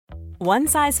One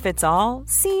size fits all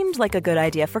seemed like a good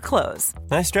idea for clothes.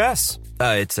 Nice dress.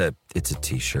 It's a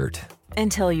t-shirt.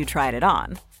 Until you tried it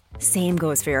on. Same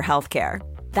goes for your healthcare.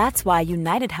 That's why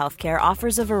United Healthcare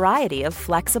offers a variety of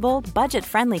flexible,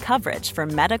 budget-friendly coverage for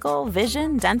medical,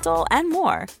 vision, dental, and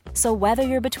more. So whether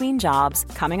you're between jobs,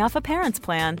 coming off a parent's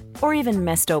plan, or even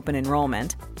missed open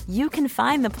enrollment, you can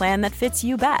find the plan that fits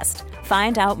you best.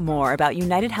 Find out more about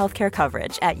United Healthcare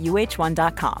coverage at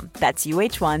uh1.com. That's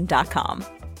uh1.com.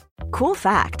 Cool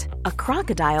fact, a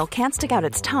crocodile can't stick out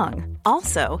its tongue.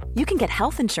 Also, you can get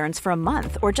health insurance for a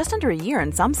month or just under a year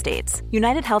in some states.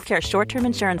 United Healthcare short-term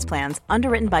insurance plans,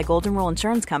 underwritten by Golden Rule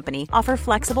Insurance Company, offer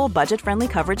flexible, budget-friendly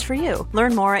coverage for you.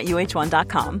 Learn more at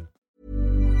uh1.com.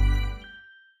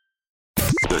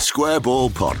 The Square Ball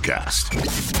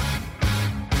Podcast.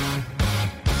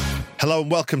 Hello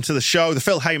and welcome to the show, the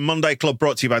Phil Hay Monday Club,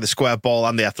 brought to you by The Square Ball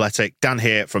and The Athletic. Dan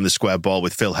here from The Square Ball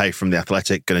with Phil Hay from The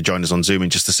Athletic, going to join us on Zoom in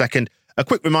just a second. A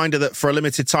quick reminder that for a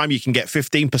limited time, you can get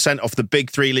 15% off the big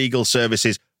three legal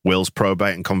services, wills,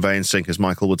 probate and conveyancing, as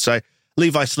Michael would say.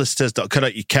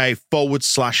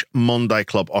 LeviSolicitors.co.uk/Monday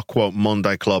Club or quote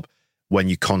Monday Club when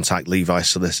you contact Levi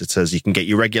Solicitors. You can get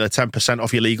your regular 10%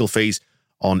 off your legal fees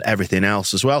on everything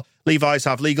else as well. Levi's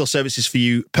have legal services for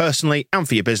you personally and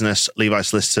for your business.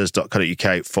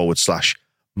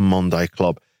 LeviSolicitors.co.uk/Monday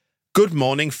Club. Good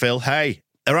morning, Phil Hay.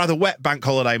 A rather wet bank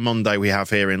holiday Monday we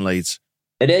have here in Leeds.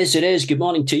 It is. Good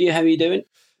morning to you. How are you doing?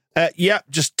 Yeah,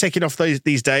 just ticking off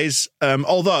these days.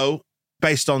 Although,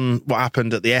 based on what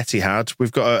happened at the Etihad,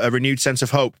 we've got a renewed sense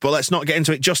of hope. But let's not get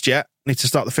into it just yet. Need to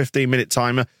start the 15-minute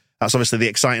timer. That's obviously the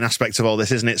exciting aspect of all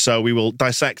this, isn't it? So we will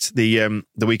dissect the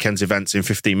weekend's events in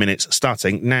 15 minutes,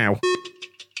 starting now.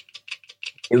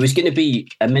 It was going to be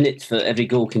a minute for every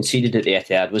goal conceded at the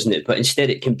Etihad, wasn't it? But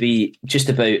instead it can be just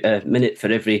about a minute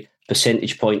for every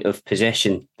percentage point of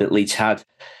possession that Leeds had.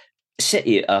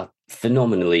 City are a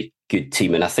phenomenally good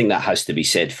team, and I think that has to be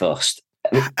said first.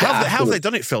 How have they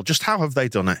done it, Phil? Just how have they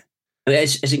done it?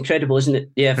 It's incredible, isn't it?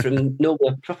 Yeah, from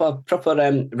nowhere, proper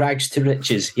rags to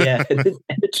riches. Yeah, in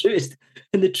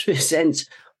the truest sense.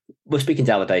 We're speaking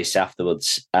to Allardyce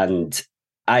afterwards, and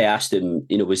I asked him,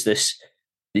 was this?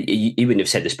 He wouldn't have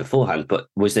said this beforehand, but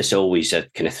was this always a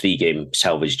kind of 3-game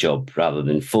salvage job rather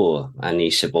than 4? And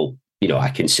he said, well, I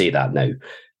can say that now.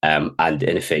 And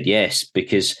in effect, yes,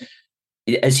 because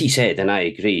as he said, and I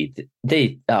agreed,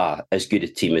 they are as good a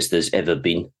team as there's ever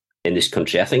been in this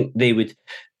country. I think they would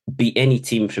beat any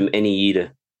team from any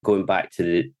era going back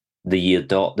to the year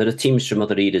dot. There are teams from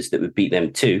other eras that would beat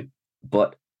them too,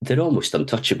 but they're almost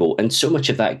untouchable. And so much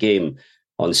of that game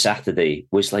on Saturday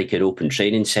was like an open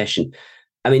training session.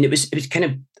 I mean, it was kind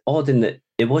of odd in that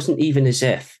it wasn't even as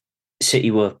if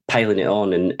City were piling it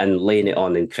on and laying it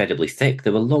on incredibly thick.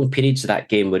 There were long periods of that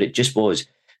game where it just was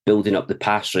building up the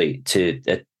pass rate to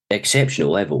an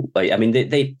exceptional level. Like, I mean,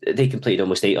 they completed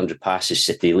almost 800 passes.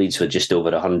 City, Leeds were just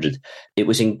over 100. It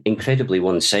was incredibly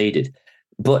one-sided.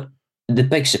 But the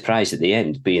big surprise at the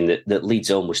end being that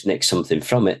Leeds almost nicked something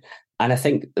from it. And I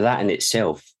think that in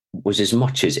itself was as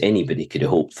much as anybody could have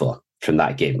hoped for from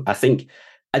that game.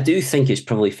 I do think it's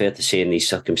probably fair to say in these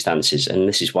circumstances, and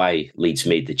this is why Leeds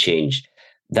made the change,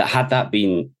 that had that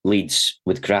been Leeds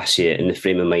with Gracia in the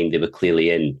frame of mind they were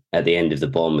clearly in at the end of the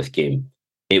Bournemouth game,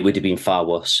 it would have been far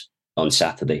worse on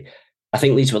Saturday. I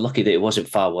think Leeds were lucky that it wasn't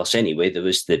far worse anyway. There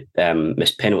was the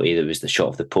missed penalty, there was the shot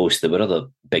off the post, there were other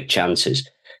big chances.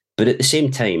 But at the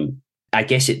same time, I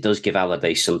guess it does give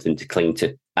Allardyce something to cling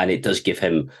to, and it does give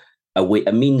him a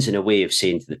means and a way of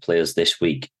saying to the players this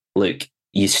week, look,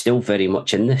 you're still very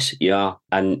much in this, you are,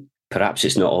 and perhaps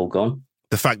it's not all gone.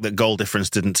 The fact that goal difference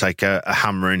didn't take a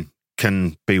hammering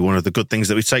can be one of the good things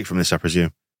that we take from this, I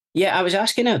presume. Yeah, I was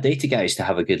asking our data guys to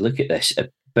have a good look at this,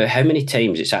 but how many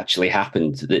times it's actually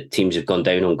happened that teams have gone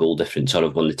down on goal difference or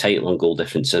have won the title on goal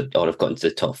difference or have gotten to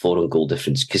the top 4 on goal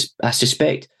difference? Because I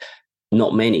suspect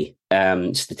not many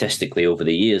statistically over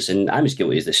the years, and I'm as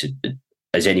guilty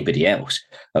as anybody else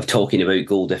of talking about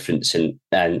goal difference and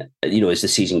as the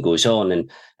season goes on and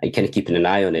kind of keeping an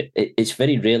eye on it. It's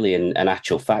very rarely an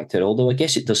actual factor, although I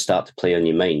guess it does start to play on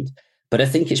your mind. But I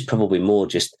think it's probably more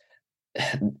just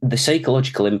the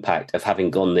psychological impact of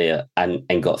having gone there and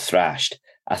got thrashed,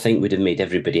 I think would have made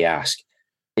everybody ask,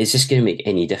 is this going to make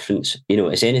any difference?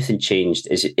 Has anything changed?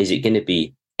 Is it going to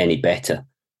be any better?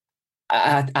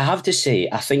 I have to say,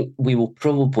 I think we will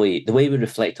probably, the way we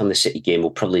reflect on the City game will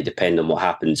probably depend on what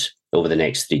happens over the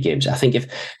next 3 games. I think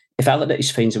if Allardyce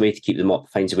finds a way to keep them up,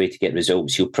 finds a way to get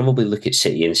results, he'll probably look at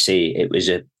City and say it was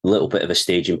a little bit of a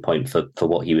staging point for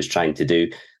what he was trying to do.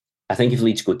 I think if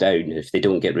Leeds go down, if they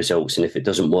don't get results and if it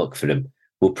doesn't work for him,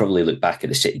 we'll probably look back at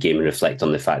the City game and reflect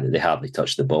on the fact that they hardly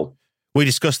touched the ball. We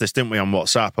discussed this, didn't we, on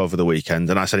WhatsApp over the weekend?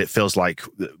 And I said it feels like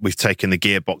we've taken the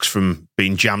gearbox from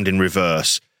being jammed in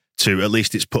reverse to at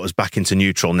least it's put us back into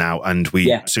neutral now, and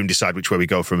we soon decide which way we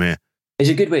go from here. It's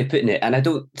a good way of putting it. And I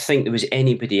don't think there was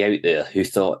anybody out there who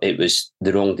thought it was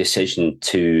the wrong decision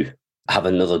to have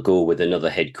another go with another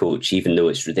head coach, even though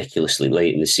it's ridiculously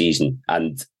late in the season.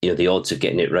 And, the odds of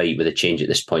getting it right with a change at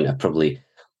this point are probably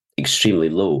extremely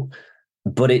low.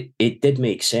 But it did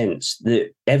make sense.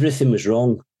 Everything was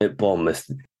wrong at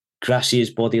Bournemouth. Gracia's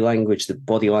body language, the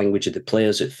body language of the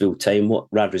players at full time, what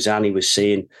Radrizzani was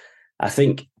saying. I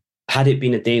think had it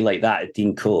been a day like that at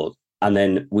Dean Court, and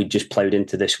then we just ploughed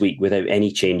into this week without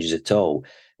any changes at all,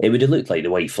 it would have looked like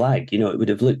the white flag. It would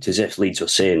have looked as if Leeds were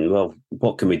saying, well,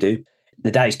 what can we do?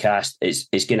 The die's cast,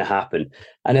 it's going to happen.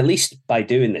 And at least by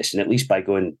doing this, and at least by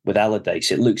going with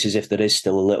Allardyce, it looks as if there is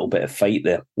still a little bit of fight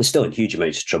there. They're still in huge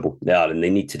amounts of trouble. They are, and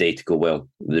they need today to go well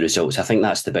with the results. I think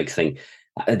that's the big thing.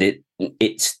 It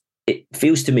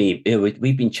feels to me,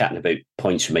 we've been chatting about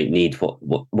points we might need,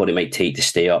 what it might take to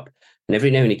stay up. And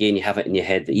every now and again, you have it in your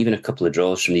head that even a couple of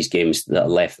draws from these games that are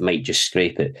left might just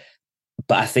scrape it.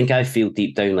 But I feel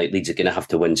deep down like Leeds are going to have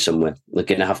to win somewhere. They're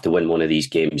going to have to win one of these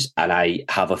games. And I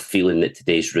have a feeling that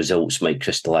today's results might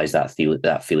crystallise that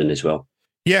feeling as well.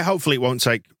 Yeah, hopefully it won't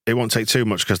take too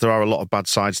much, because there are a lot of bad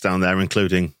sides down there,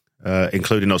 including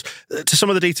us. To some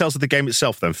of the details of the game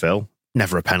itself then, Phil,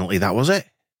 never a penalty, that was it?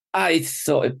 I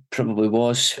thought it probably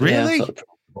was. Really? Yeah, I thought it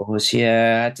probably was.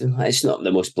 Yeah, it's not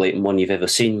the most blatant one you've ever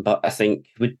seen, but I think,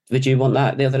 would you want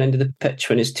that at the other end of the pitch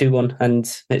when it's 2-1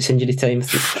 and it's injury time?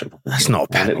 That's not a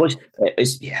penalty.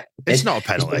 It's not a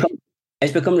penalty.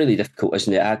 It's become really difficult,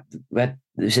 isn't it? I had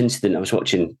this incident, I was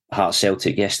watching Hearts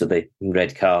Celtic yesterday,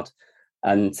 red card,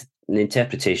 and the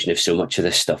interpretation of so much of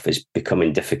this stuff is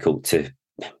becoming difficult to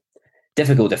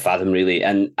fathom, really.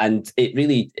 And it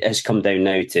really has come down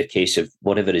now to a case of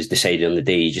whatever is decided on the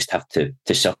day, you just have to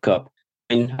suck up.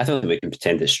 And I don't think we can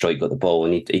pretend that Stroik got the ball,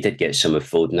 and he did get some of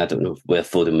Foden. I don't know where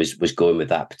Foden was going with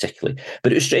that particularly.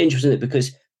 But it was strange, wasn't it?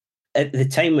 Because at the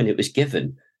time when it was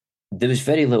given, there was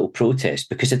very little protest,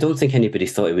 because I don't think anybody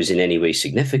thought it was in any way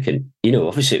significant.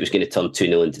 Obviously it was going to turn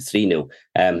 2-0 into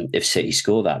 3-0 if City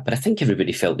score that. But I think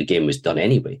everybody felt the game was done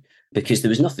anyway, because there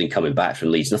was nothing coming back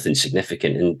from Leeds, nothing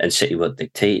significant, and City were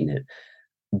dictating it.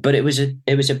 But it was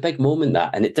a big moment,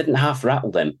 that, and it didn't half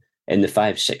rattle them in the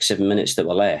 5, 6, 7 minutes that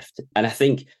were left. And I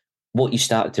think what you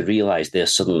started to realise there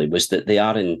suddenly was that they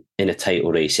are in a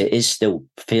title race. It is still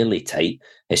fairly tight.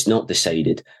 It's not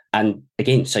decided. And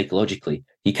again, psychologically,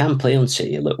 you can play on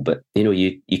City a little bit.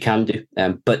 You can do.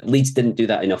 But Leeds didn't do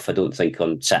that enough, I don't think,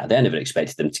 on Saturday. I never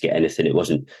expected them to get anything. It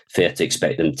wasn't fair to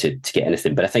expect them to get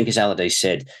anything. But I think, as Allardyce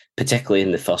said, particularly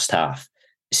in the first half,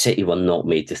 City were not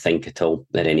made to think at all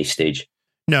at any stage.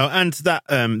 No, and that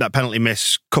penalty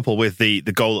miss, coupled with the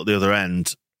goal at the other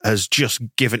end, has just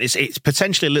given... It's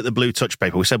potentially lit the blue touch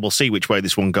paper. We said we'll see which way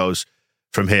this one goes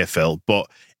from here, Phil. But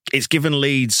it's given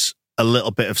Leeds a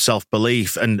little bit of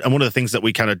self-belief. And one of the things that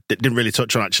we kind of didn't really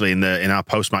touch on, actually, in our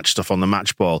post-match stuff on the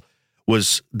match ball,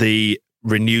 was the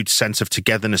renewed sense of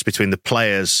togetherness between the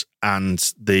players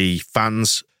and the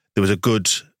fans. There was a good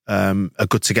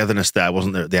togetherness there,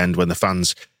 wasn't there, at the end, when the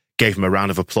fans gave him a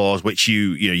round of applause, which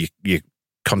you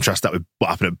contrast that with what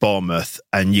happened at Bournemouth,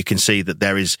 and you can see that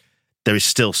there is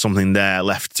still something there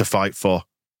left to fight for.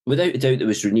 Without a doubt, there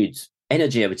was renewed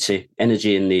energy, I would say,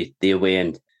 energy in the away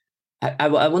end.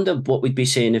 I wonder what we'd be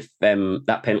saying if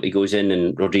that penalty goes in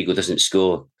and Rodrigo doesn't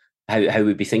score, how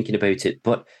we'd be thinking about it.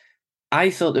 But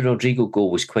I thought the Rodrigo goal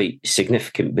was quite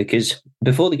significant, because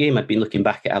before the game, I'd been looking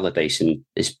back at Allardyce in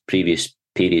his previous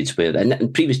periods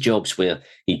and previous jobs where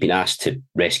he'd been asked to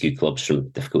rescue clubs from a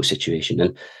difficult situation.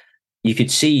 And you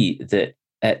could see that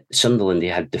at Sunderland, he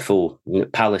had Defoe.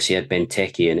 At Palace, he had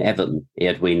Benteke, and Everton, he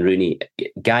had Wayne Rooney.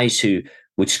 Guys who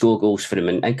would score goals for him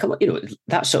and come,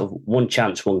 that sort of one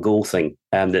chance, one goal thing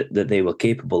that they were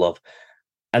capable of.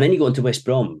 And then you go into West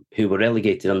Brom, who were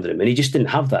relegated under him, and he just didn't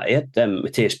have that. He had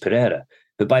Mateus Pereira.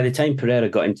 But by the time Pereira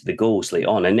got into the goals late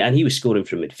on, and he was scoring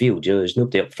from midfield, there's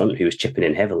nobody up front who was chipping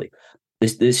in heavily.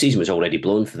 The season was already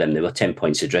blown for them. They were 10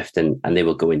 points adrift and they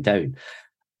were going down.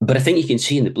 But I think you can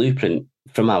see in the blueprint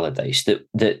from Allardyce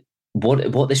that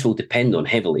what this will depend on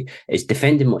heavily is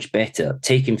defending much better,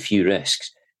 taking few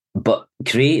risks, but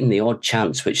creating the odd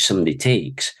chance which somebody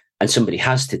takes and somebody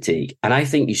has to take. And I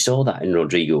think you saw that in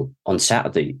Rodrigo on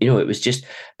Saturday. It was just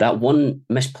that one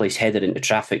misplaced header into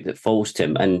traffic that falls to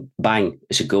him and bang,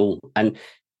 it's a goal. And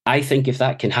I think if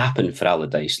that can happen for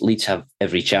Allardyce, Leeds have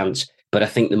every chance. But I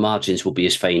think the margins will be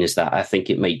as fine as that. I think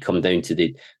it might come down to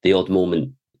the odd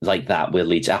moment like that where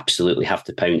Leeds absolutely have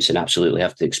to pounce and absolutely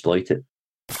have to exploit it.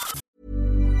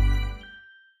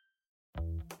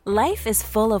 Life is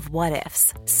full of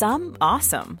what-ifs. Some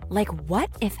awesome, like what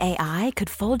if AI could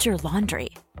fold your laundry?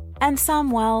 And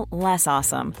some, well, less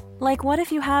awesome, like what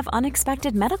if you have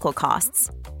unexpected medical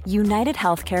costs? United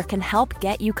Healthcare can help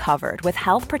get you covered with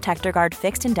Health Protector Guard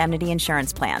fixed indemnity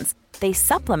insurance plans. They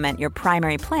supplement your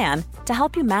primary plan to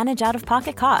help you manage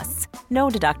out-of-pocket costs. No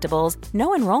deductibles,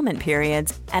 no enrollment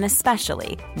periods, and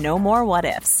especially no more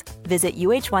what-ifs. Visit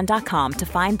uh1.com to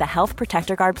find the Health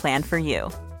Protector Guard plan for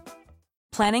you.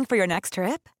 Planning for your next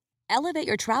trip? Elevate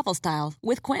your travel style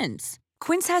with Quince.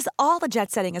 Quince has all the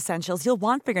jet-setting essentials you'll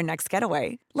want for your next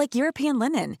getaway, like European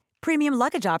linen, premium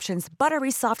luggage options,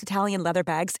 buttery soft Italian leather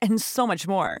bags, and so much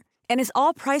more. And is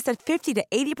all priced at 50 to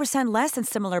 80% less than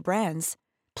similar brands.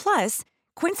 Plus,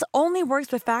 Quince only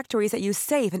works with factories that use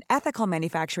safe and ethical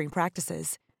manufacturing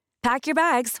practices. Pack your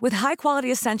bags with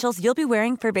high-quality essentials you'll be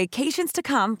wearing for vacations to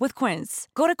come with Quince.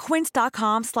 Go to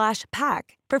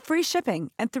quince.com/pack for free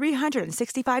shipping and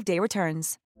 365-day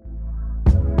returns.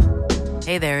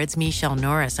 Hey there, it's Michelle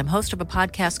Norris. I'm host of a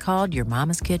podcast called Your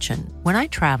Mama's Kitchen. When I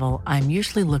travel, I'm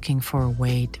usually looking for a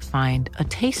way to find a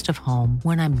taste of home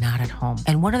when I'm not at home.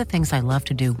 And one of the things I love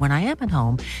to do when I am at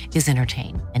home is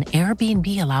entertain. And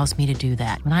Airbnb allows me to do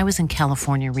that. When I was in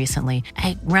California recently,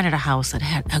 I rented a house that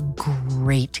had a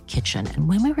great kitchen. And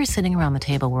when we were sitting around the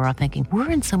table, we were all thinking,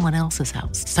 we're in someone else's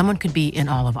house. Someone could be in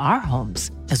all of our homes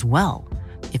as well.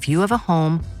 If you have a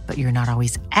home, but you're not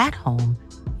always at home,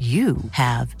 you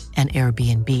have an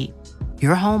Airbnb.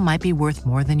 Your home might be worth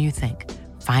more than you think.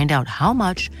 Find out how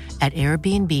much at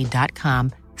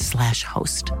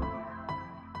airbnb.com/host.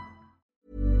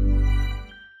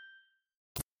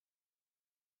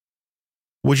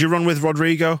 Would you run with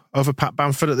Rodrigo over Pat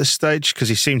Bamford at this stage? Because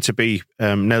he seemed to be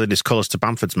nailing his colours to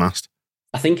Bamford's mast.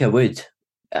 I think I would.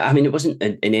 I mean, it wasn't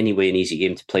in any way an easy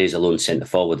game to play as a lone centre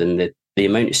forward, and the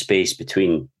amount of space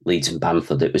between Leeds and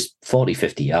Bamford, it was 40,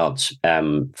 50 yards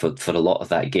for a lot of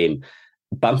that game.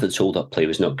 Bamford's hold-up play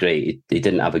was not great. He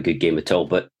didn't have a good game at all.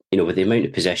 But, with the amount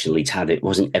of possession Leeds had, it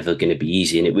wasn't ever going to be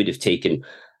easy. And it would have taken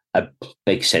a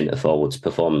big centre-forward's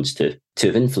performance to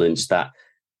have influenced that.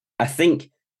 I think,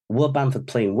 were Bamford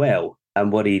playing well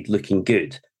and were he looking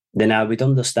good, then I would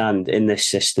understand in this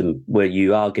system where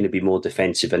you are going to be more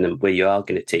defensive and where you are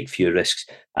going to take fewer risks.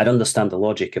 I'd understand the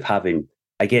logic of having,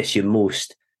 I guess, your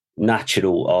most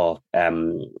natural or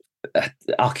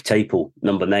archetypal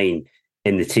number 9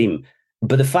 in the team.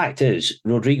 But the fact is,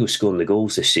 Rodrigo's scoring the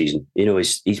goals this season.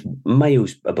 He's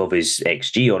miles above his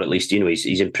XG, or at least,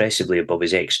 he's impressively above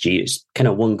his XG. It's kind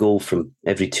of 1 goal from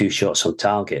every 2 shots on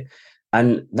target.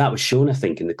 And that was shown, I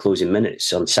think, in the closing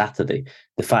minutes on Saturday.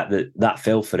 The fact that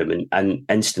fell for him and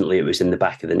instantly it was in the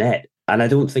back of the net. And I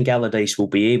don't think Allardyce will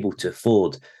be able to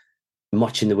afford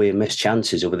much in the way of missed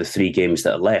chances over the 3 games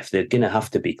that are left. They're going to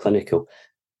have to be clinical.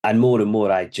 And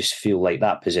more, I just feel like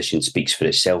that position speaks for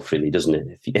itself, really, doesn't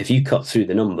it? If you cut through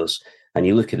the numbers and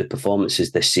you look at the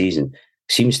performances this season,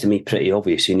 it seems to me pretty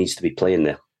obvious who needs to be playing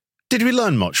there. Did we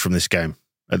learn much from this game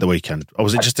at the weekend? Or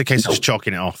was it just a case of just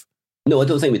chalking it off? No, I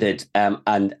don't think we did.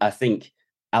 And I think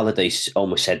Allardyce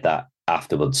almost said that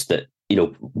afterwards, that,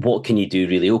 what can you do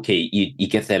really? Okay,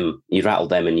 you rattle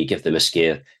them and you give them a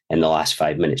scare in the last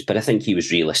 5 minutes. But I think he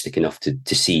was realistic enough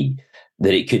to see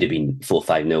that it could have been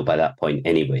 4-5-0 by that point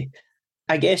anyway.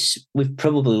 I guess we've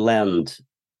probably learned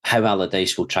how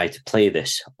Allardyce will try to play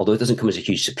this, although it doesn't come as a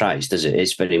huge surprise, does it?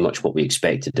 It's very much what we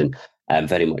expected and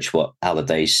very much what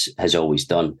Allardyce has always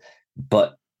done.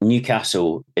 But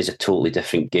Newcastle is a totally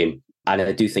different game. And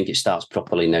I do think it starts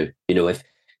properly now. If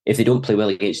they don't play well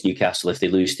against Newcastle, if they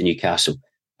lose to Newcastle,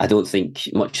 I don't think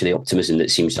much of the optimism that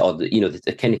seems, or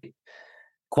the kind of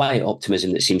quiet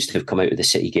optimism that seems to have come out of the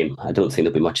City game, I don't think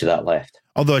there'll be much of that left.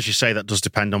 Although, as you say, that does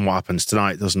depend on what happens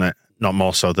tonight, doesn't it? Not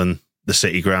more so than the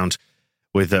City ground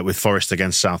with Forest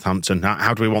against Southampton.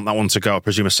 How do we want that one to go? I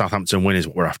presume a Southampton win is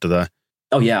what we're after there.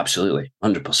 Oh yeah, absolutely,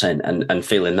 100%. And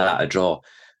failing that, a draw.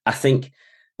 I think,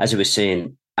 as I was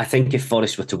saying, I think if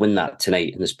Forest were to win that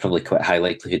tonight, and there's probably quite a high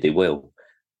likelihood they will,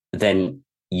 then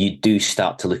you do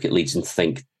start to look at Leeds and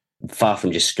think, far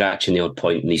from just scratching the odd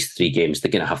point in these 3 games,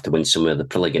 they're going to have to win somewhere. They're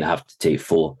probably going to have to take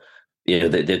 4. They're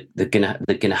going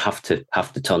to have to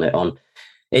turn it on.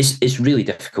 It's really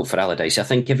difficult for Allardyce. I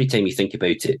think every time you think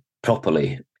about it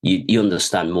properly, you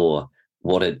understand more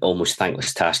what an almost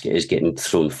thankless task it is getting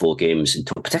thrown 4 games, and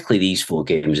particularly these 4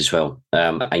 games as well,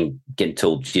 and getting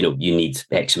told you need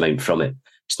X amount from it.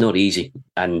 It's not easy,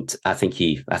 and I think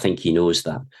he knows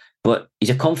that. But he's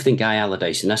a confident guy,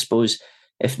 Allardyce, and I suppose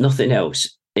if nothing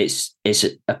else, it's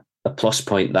a plus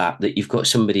point that you've got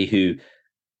somebody who,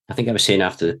 I think I was saying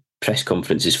after the press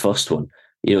conference, his first one,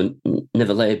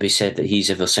 never let it be said that he's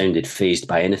ever sounded fazed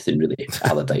by anything, really,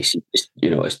 Allardyce.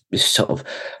 It's sort of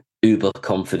uber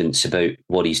confidence about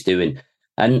what he's doing.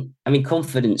 And I mean,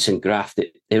 confidence and graft,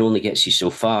 it only gets you so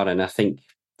far. And I think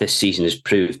this season has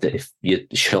proved that if you're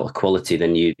short of quality,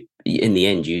 then in the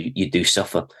end, you do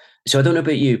suffer. So I don't know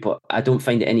about you, but I don't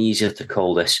find it any easier to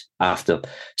call this after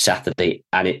Saturday,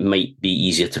 and it might be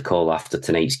easier to call after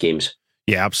tonight's games.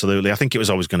 Yeah, absolutely. I think it was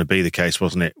always going to be the case,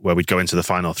 wasn't it? Where we'd go into the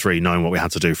final three knowing what we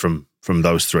had to do from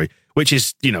those three, which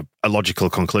is, a logical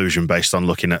conclusion based on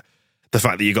looking at the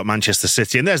fact that you got Manchester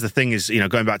City. And there's the thing is,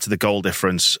 going back to the goal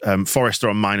difference, Forest are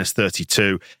on minus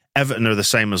 32. Everton are the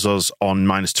same as us on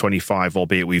minus 25,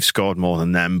 albeit we've scored more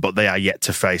than them, but they are yet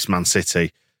to face Man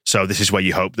City. So this is where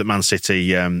you hope that Man City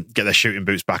get their shooting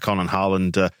boots back on and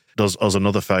Haaland does us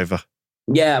another favour.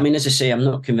 Yeah, I mean, as I say, I'm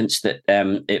not convinced that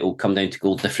it will come down to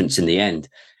goal difference in the end,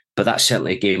 but that's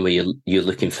certainly a game where you're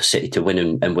looking for City to win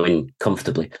and win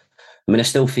comfortably. I mean, I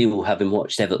still feel, having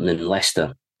watched Everton and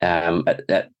Leicester at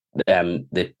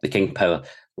the King Power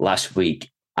last week,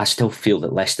 I still feel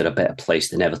that Leicester are a better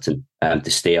placed than Everton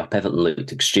to stay up. Everton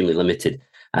looked extremely limited,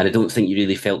 and I don't think you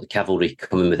really felt the cavalry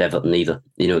coming with Everton either.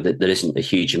 That there isn't a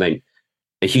huge amount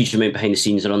behind the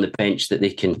scenes or on the bench that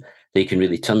they can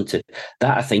really turn to.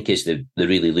 That, I think, is the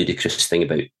really ludicrous thing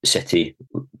about City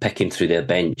picking through their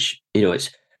bench. It's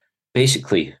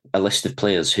basically a list of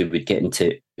players who would get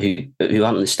into who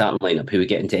aren't in the starting lineup, who would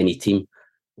get into any team,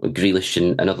 Grealish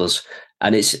and others.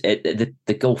 And the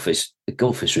gulf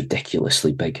is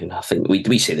ridiculously big, and I think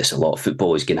we say this a lot.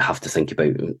 Football is going to have to think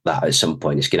about that at some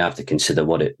point. It's going to have to consider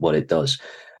what it does.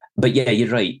 But yeah, you're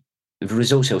right. The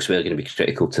results elsewhere are going to be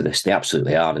critical to this. They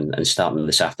absolutely are, and starting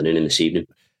this afternoon and this evening.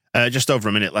 Just over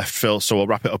a minute left, Phil, so we'll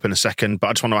wrap it up in a second. But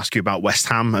I just want to ask you about West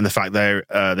Ham and the fact they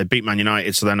beat Man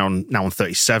United, so they're now on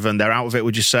 37. They're out of it,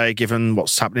 would you say, given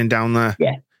what's happening down there?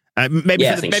 Yeah. Maybe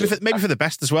for the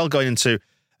best as well, going into...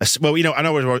 Well, I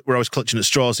know we're always clutching at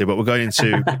straws here, but we're going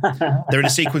into... They're in a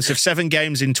sequence of 7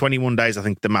 games in 21 days, I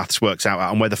think the maths works out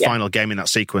at, and we're the final game in that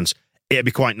sequence. It'd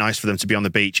be quite nice for them to be on the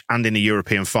beach and in a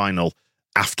European final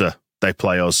after they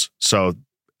play us. So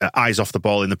eyes off the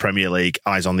ball in the Premier League,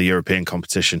 eyes on the European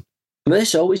competition. Well,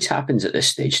 this always happens at this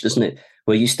stage, doesn't it?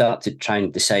 Where you start to try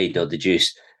and decide or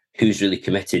deduce who's really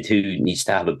committed, who needs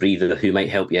to have a breather, who might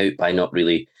help you out by not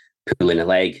really pulling a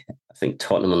leg. I think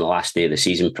Tottenham on the last day of the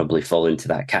season probably fall into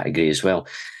that category as well.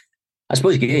 I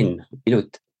suppose, again,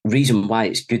 reason why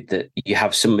it's good that you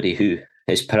have somebody who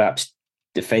is perhaps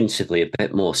defensively a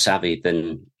bit more savvy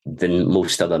than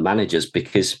most other managers,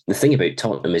 because the thing about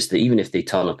Tottenham is that even if they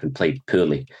turn up and play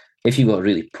poorly, if you've got a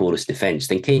really porous defence,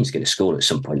 then Kane's going to score at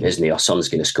some point, isn't he? Or Son's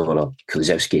going to score, or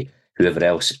Kulusevski, whoever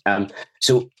else.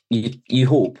 So you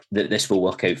hope that this will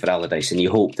work out for Allardyce, and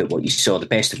you hope that what you saw, the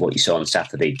best of what you saw on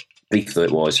Saturday, brief though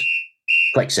it was,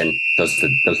 clicks in, does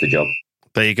the job.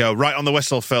 There you go. Right on the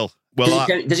whistle, Phil. Well,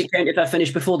 does it count if I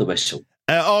finish before the whistle?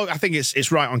 I think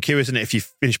it's right on cue, isn't it? If you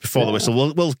finish before the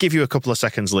whistle, we'll give you a couple of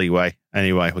seconds leeway.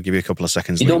 Anyway, we'll give you a couple of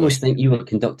seconds. You'd almost think you were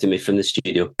conducting me from the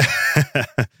studio.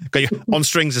 Got you on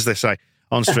strings, as they say.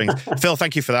 On strings. Phil,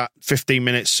 thank you for that. 15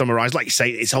 minutes summarised. Like you say,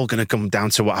 it's all going to come down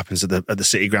to what happens at the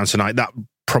City Ground tonight. That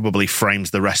probably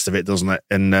frames the rest of it, doesn't it?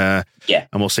 And and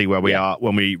we'll see where we are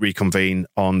when we reconvene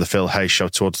on the Phil Hayes Show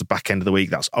towards the back end of the week.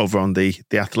 That's over on the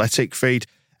Athletic feed.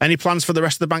 Any plans for the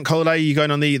rest of the bank holiday? Are you going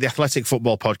on the Athletic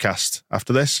Football podcast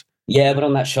after this? Yeah, we're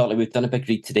on that shortly. We've done a big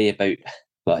read today about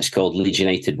what it's called Leeds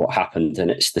United, what happened,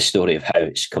 and it's the story of how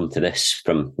it's come to this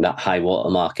from that high water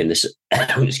mark in this,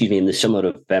 in the summer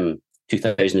of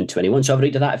 2021. So I've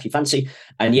read of that if you fancy.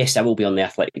 And yes, I will be on the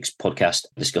Athletics podcast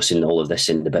discussing all of this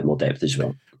in a bit more depth as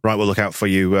well. Right, we'll look out for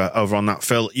you over on that,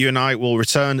 Phil. You and I will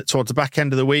return towards the back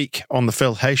end of the week on the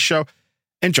Phil Hayes Show.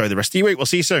 Enjoy the rest of your week. We'll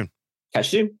see you soon.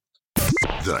 Catch you soon.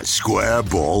 The Square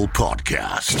Ball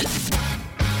Podcast.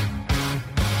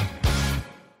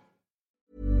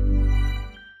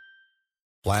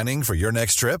 Planning for your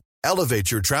next trip?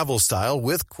 Elevate your travel style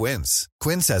with Quince.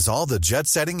 Quince has all the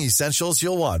jet-setting essentials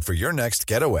you'll want for your next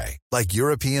getaway, like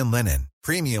European linen,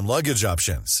 premium luggage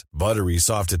options, buttery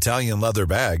soft Italian leather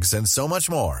bags, and so much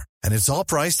more. And it's all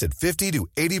priced at 50 to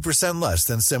 80% less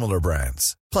than similar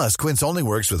brands. Plus, Quince only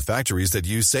works with factories that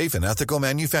use safe and ethical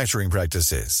manufacturing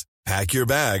practices. Pack your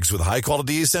bags with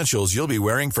high-quality essentials you'll be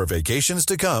wearing for vacations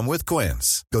to come with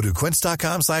Quince. Go to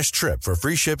quince.com/trip for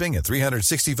free shipping and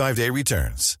 365-day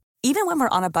returns. Even when we're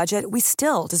on a budget, we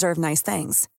still deserve nice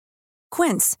things.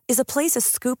 Quince is a place to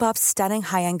scoop up stunning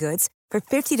high-end goods for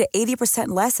 50 to 80%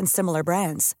 less than similar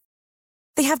brands.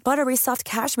 They have buttery soft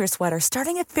cashmere sweaters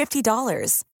starting at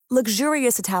 $50,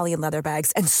 luxurious Italian leather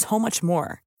bags, and so much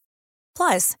more.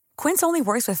 Plus, Quince only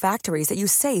works with factories that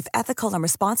use safe, ethical, and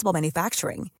responsible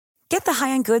manufacturing. Get the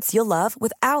high-end goods you'll love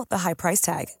without the high price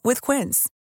tag with Quince.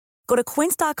 Go to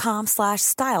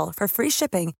quince.com/style for free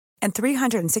shipping and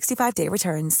 365-day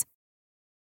returns.